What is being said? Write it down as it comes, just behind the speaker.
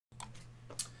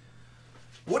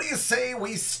What do you say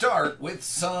we start with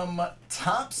some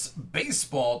Topps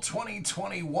Baseball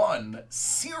 2021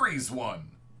 Series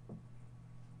 1?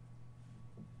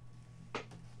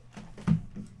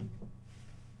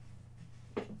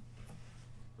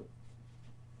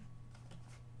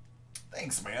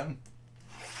 Thanks, man.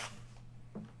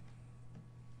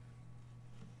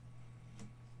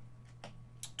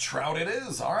 Trout it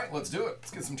is. All right, let's do it.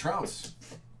 Let's get some Trouts.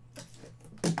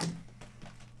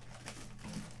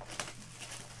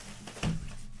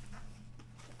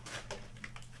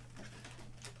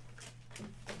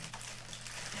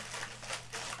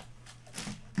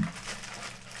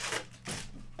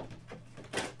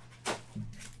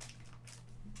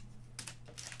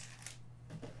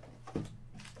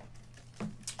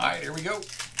 All right, here we go.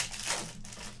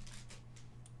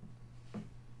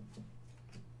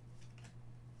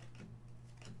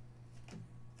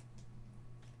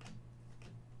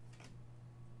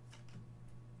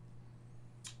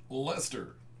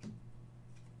 Lester.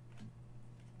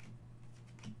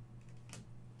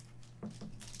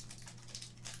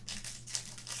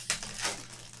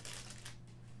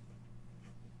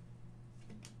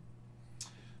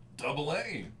 Double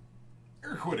A.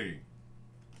 Equity.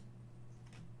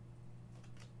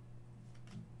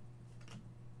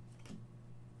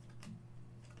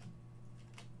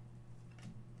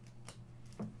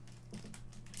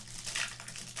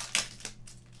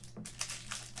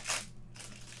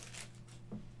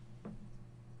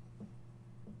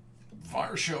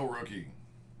 Varsho rookie.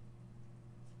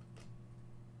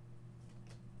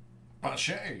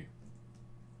 Pache.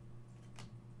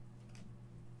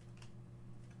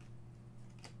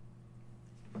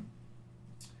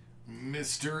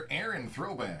 Mr. Aaron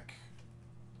throwback.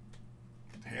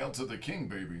 Hail to the king,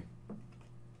 baby.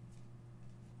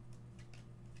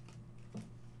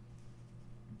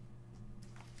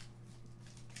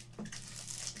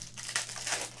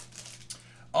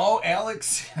 Oh,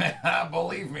 Alex,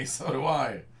 believe me, so do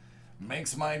I.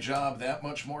 Makes my job that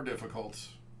much more difficult.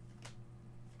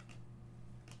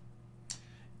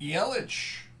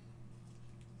 Yelich.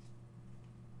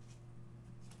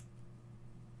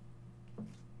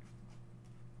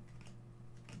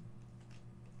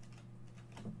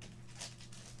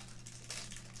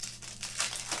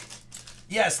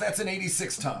 Yes, that's an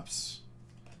 86 Topps.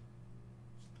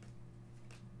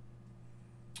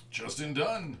 Justin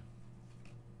Dunn.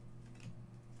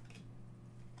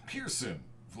 Pearson.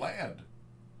 Vlad.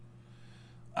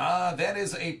 That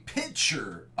is a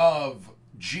picture of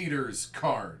Jeter's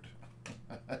card.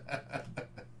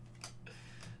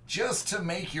 Just to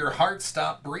make your heart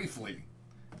stop briefly.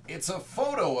 It's a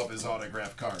photo of his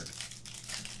autograph card.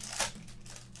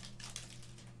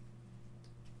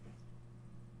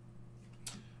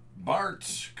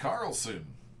 Bart Carlson.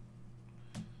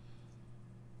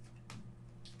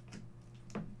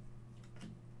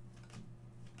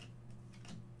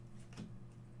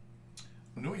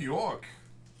 New York.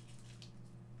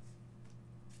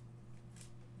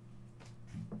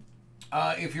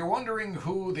 If you're wondering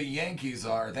who the Yankees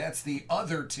are, that's the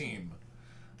other team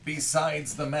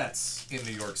besides the Mets in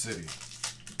New York City.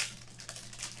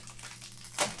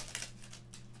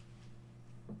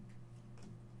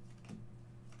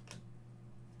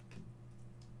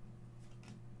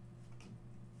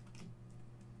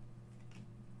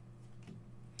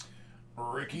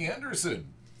 Ricky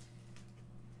Henderson.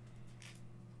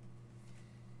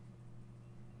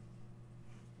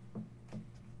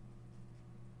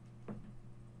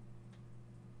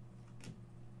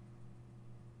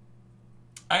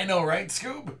 I know, right,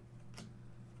 Scoob?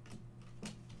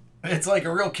 It's like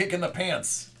a real kick in the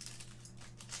pants.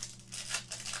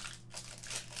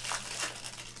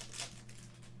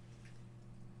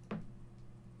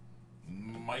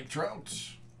 Mike Trout.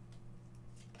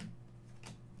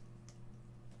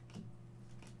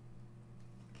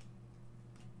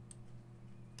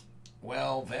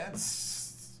 Well,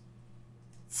 that's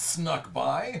snuck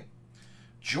by.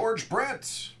 George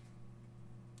Brett.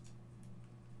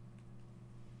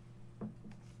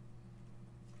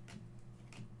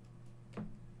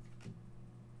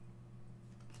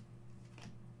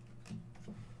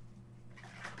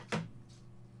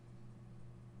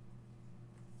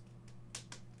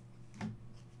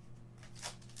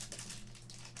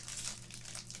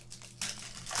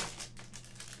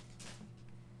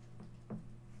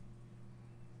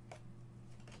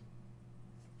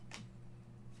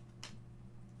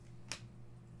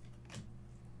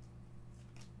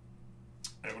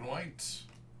 Evan White.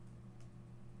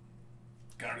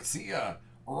 Garcia.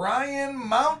 Ryan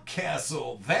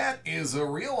Mountcastle. That is a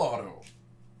real auto.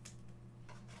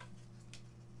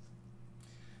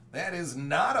 That is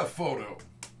not a photo.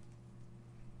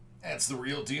 That's the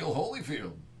real deal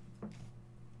Holyfield.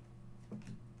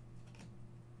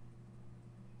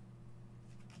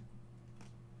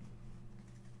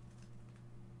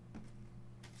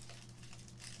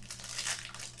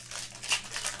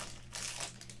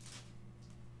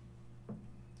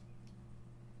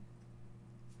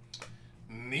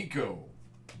 Nico.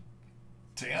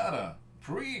 Tiana.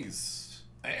 Priest.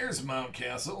 There's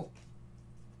Mountcastle.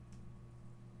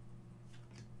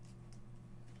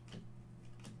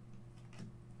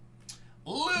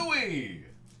 Louis.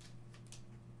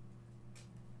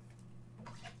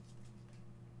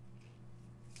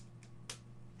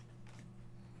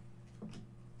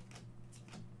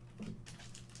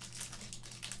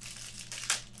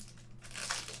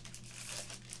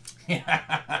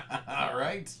 All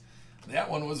right. That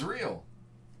one was real.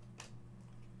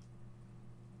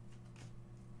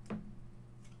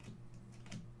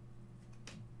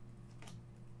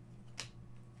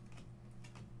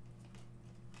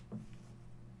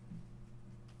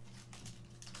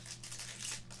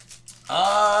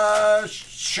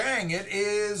 Shang, it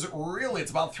is really,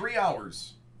 it's about 3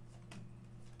 hours.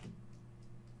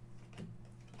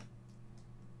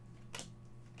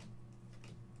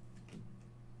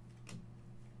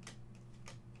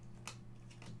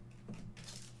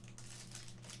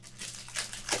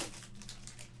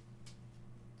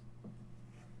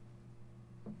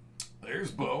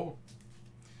 There's Bo.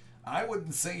 I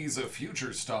wouldn't say he's a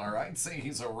future star. I'd say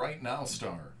he's a right now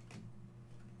star.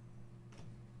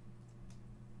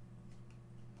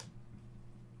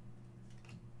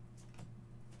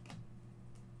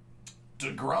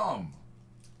 DeGrom.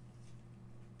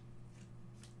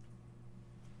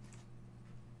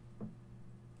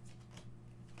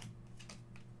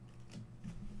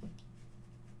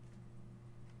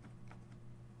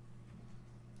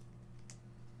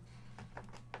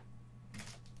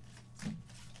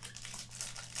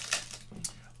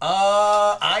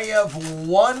 I have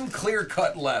one clear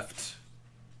cut left.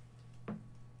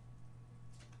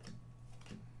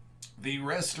 The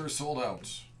rest are sold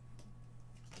out.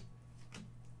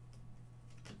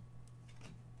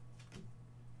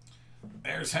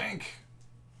 There's Hank.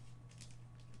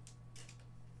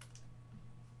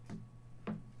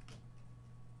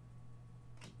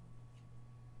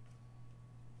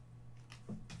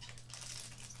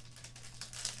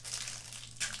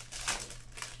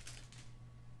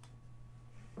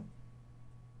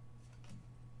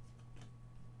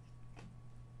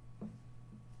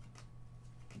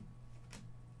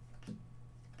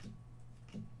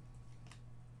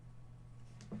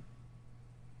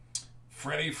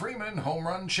 Freddie Freeman Home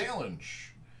Run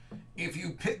Challenge. If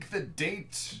you pick the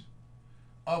date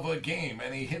of a game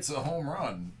and he hits a home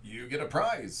run, you get a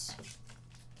prize.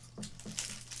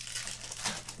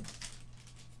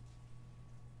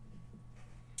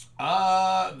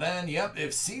 Then, yep,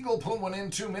 if Siegel put one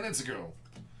in 2 minutes ago,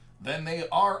 then they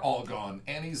are all gone.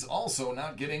 And he's also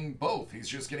not getting both. He's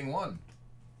just getting one.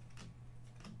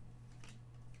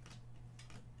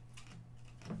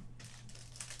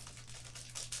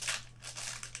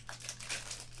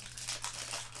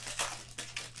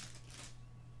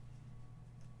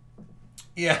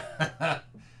 Yeah,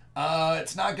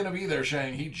 it's not going to be there,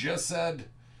 Shang. He just said,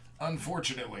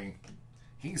 unfortunately,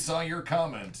 he saw your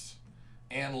comment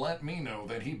and let me know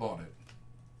that he bought it.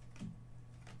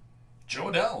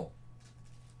 Joe Adell.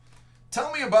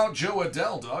 Tell me about Joe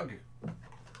Adell, Doug.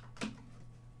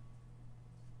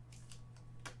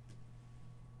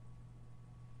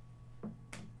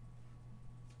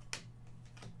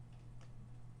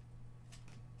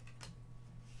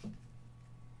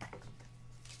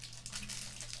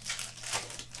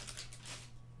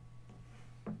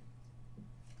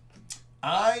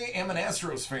 I am an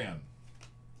Astros fan,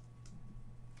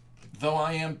 though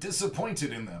I am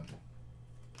disappointed in them.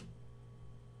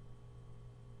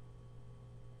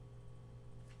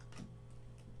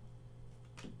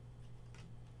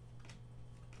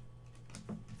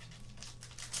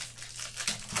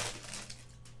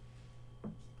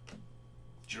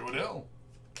 Joe Adell.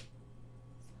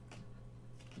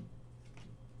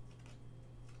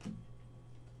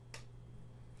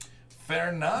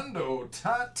 Fernando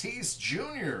Tatis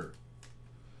Jr.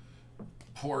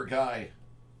 Poor guy.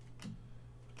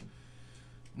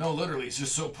 No, literally, he's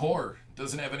just so poor.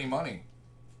 Doesn't have any money.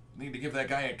 Need to give that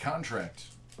guy a contract.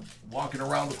 Walking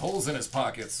around with holes in his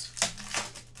pockets.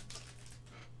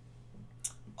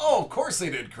 Oh, of course they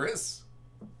did, Chris.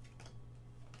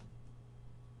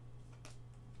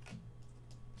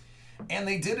 And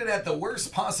they did it at the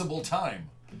worst possible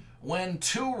time. When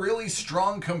two really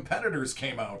strong competitors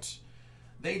came out,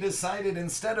 they decided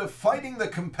instead of fighting the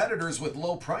competitors with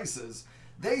low prices,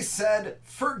 They said,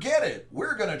 forget it.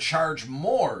 We're going to charge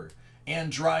more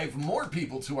and drive more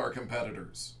people to our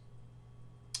competitors.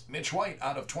 Mitch White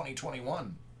out of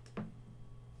 2021.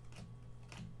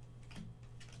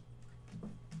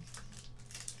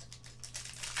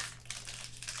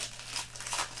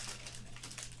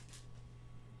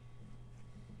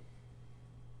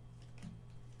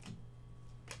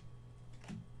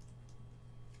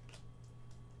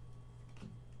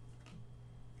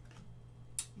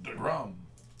 DeGrom.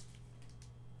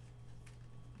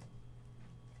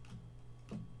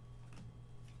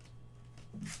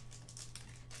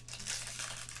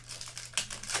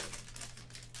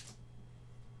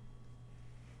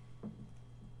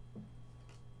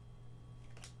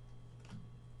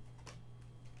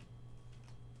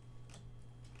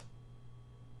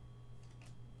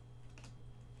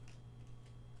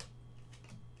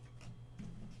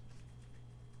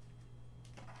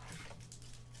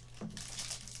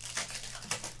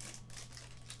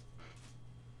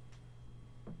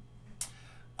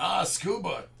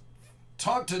 Scuba.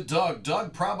 Talk to Doug.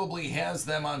 Doug probably has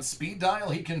them on speed dial.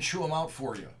 He can chew them out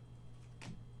for you.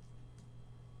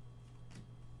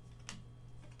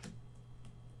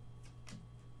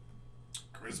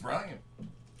 Chris Bryant.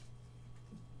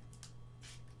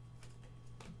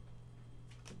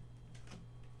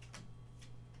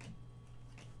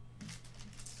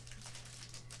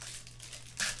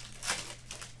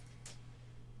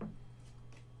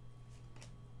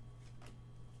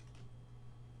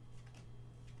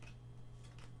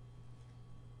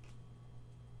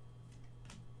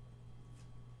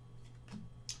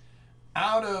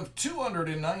 Out of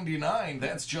 299,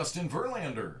 that's Justin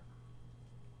Verlander.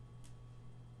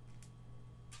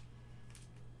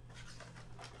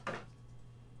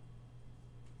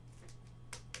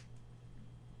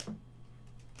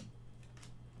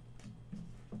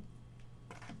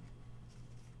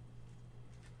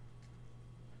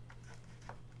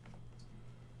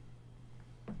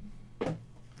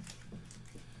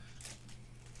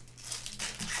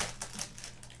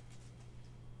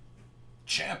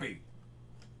 Chappie.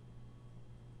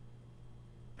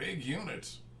 Big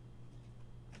unit.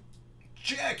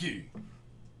 Jackie.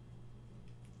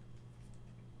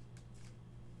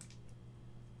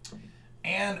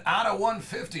 And out of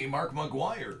 150, Mark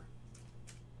McGwire.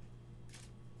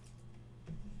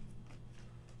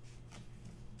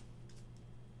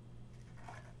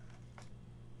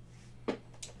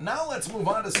 Now let's move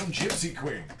on to some Gypsy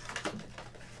Queen.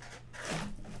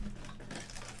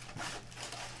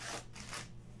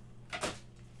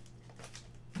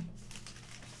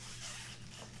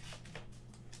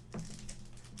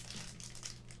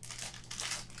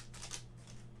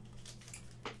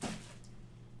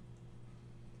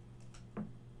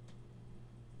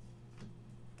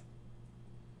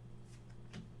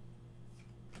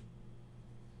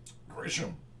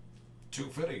 Grisham,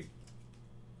 250.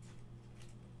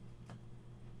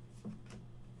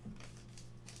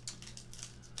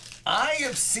 I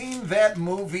have seen that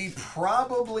movie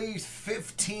probably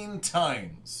 15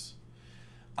 times.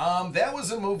 That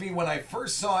was a movie, when I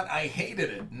first saw it, I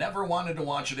hated it. Never wanted to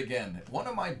watch it again. One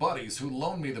of my buddies who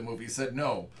loaned me the movie said,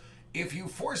 no, if you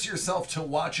force yourself to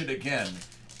watch it again,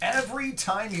 every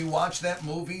time you watch that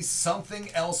movie,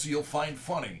 something else you'll find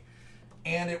funny.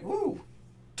 And it, woo,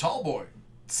 Tall Boy,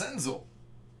 Senzel.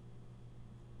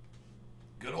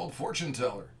 Good old fortune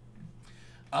teller.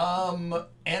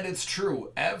 And it's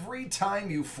true. Every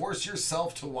time you force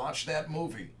yourself to watch that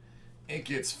movie, it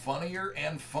gets funnier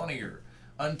and funnier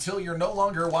until you're no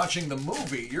longer watching the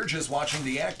movie, you're just watching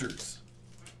the actors.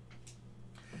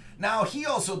 Now, he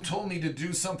also told me to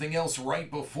do something else right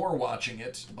before watching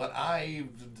it, but I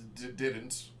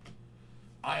didn't.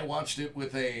 I watched it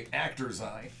with an actor's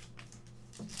eye.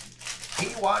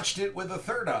 He watched it with a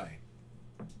third eye.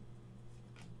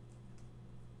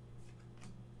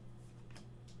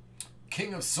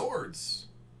 King of Swords.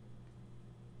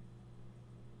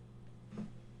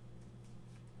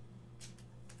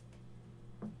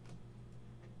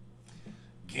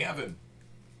 Gavin.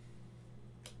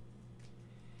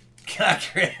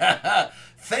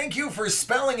 Thank you for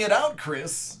spelling it out,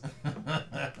 Chris.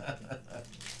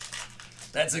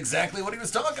 That's exactly what he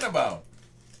was talking about.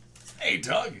 Hey,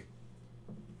 Doug.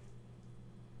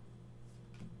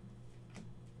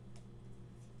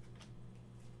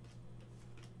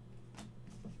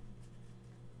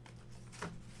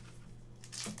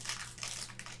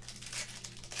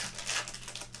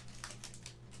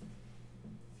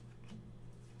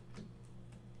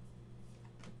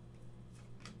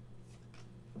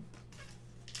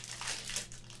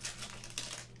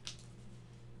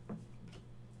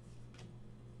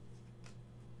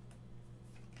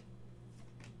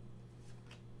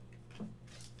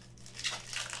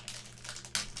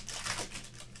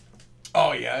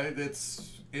 Oh yeah,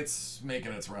 it's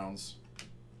making its rounds.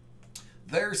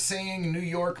 They're saying New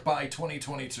York by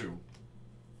 2022.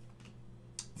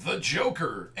 The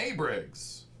Joker, A.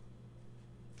 Briggs.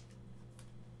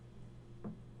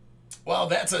 Well,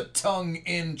 that's a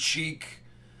tongue-in-cheek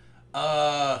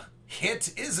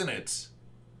hit, isn't it?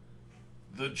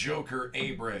 The Joker,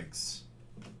 A. Briggs.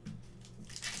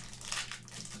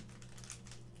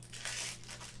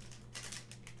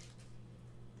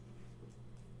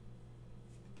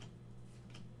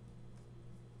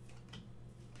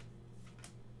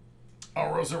 Oh,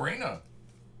 Rosarena.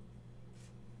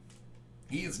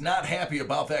 He is not happy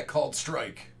about that called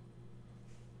strike.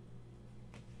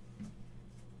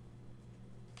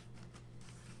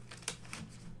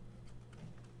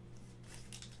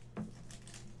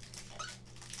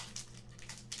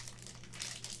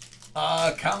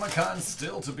 Comic-Con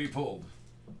still to be pulled.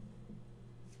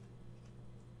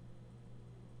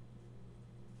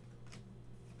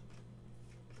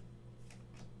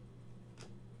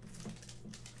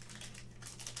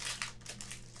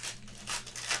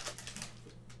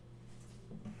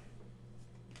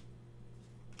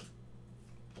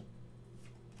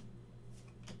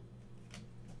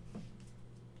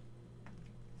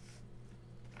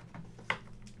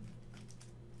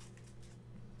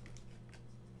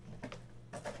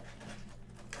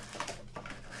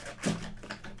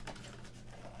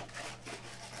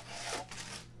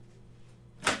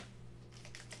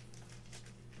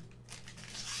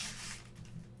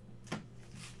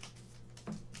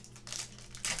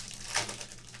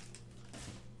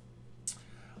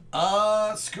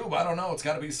 Scoob, I don't know. It's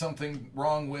got to be something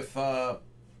wrong with the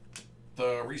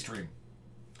restream.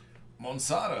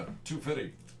 Monsada,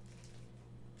 250.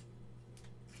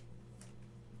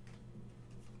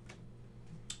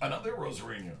 Another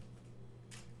Rosarena.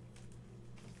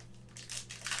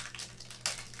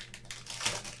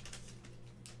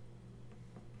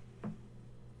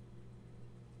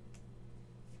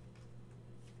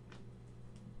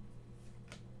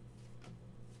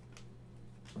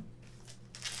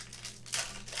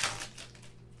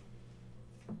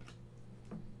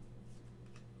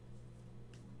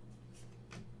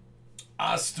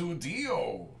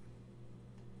 Studio.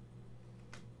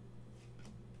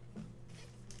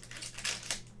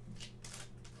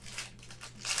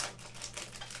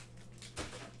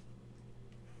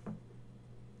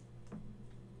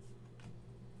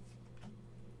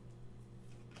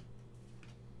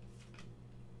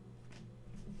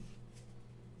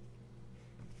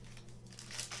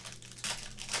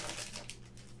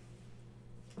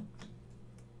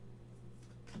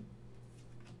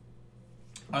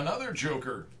 Another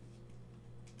Joker.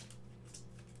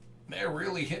 They're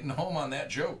really hitting home on that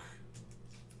joke.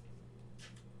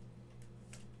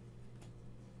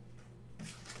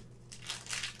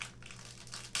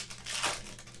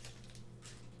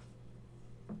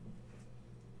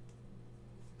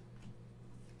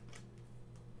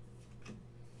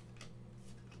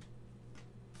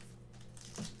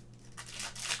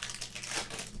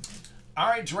 All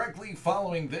right, directly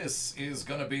following this is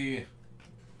going to be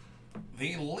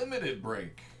the limited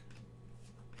break.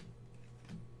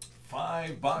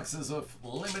 5 boxes of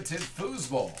limited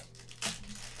foosball.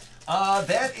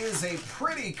 That is a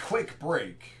pretty quick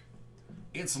break.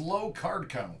 It's low card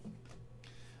count.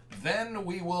 Then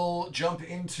we will jump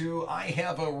into, I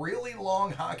have a really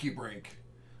long hockey break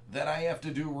that I have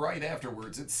to do right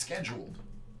afterwards. It's scheduled.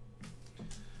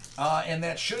 And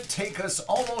that should take us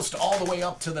almost all the way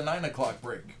up to the 9 o'clock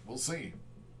break. We'll see.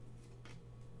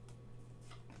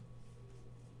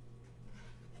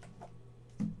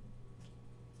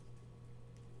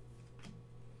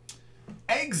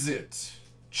 Exit,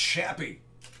 Chappie.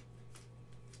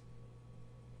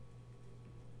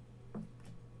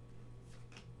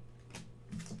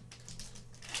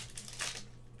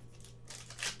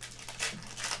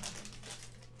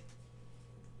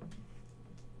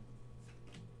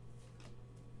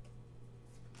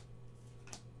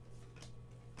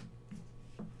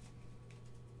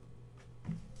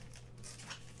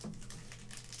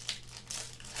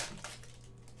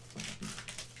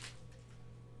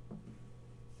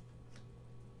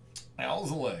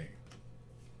 Alzale.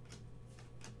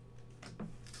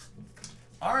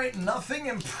 All right, nothing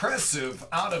impressive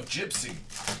out of Gypsy.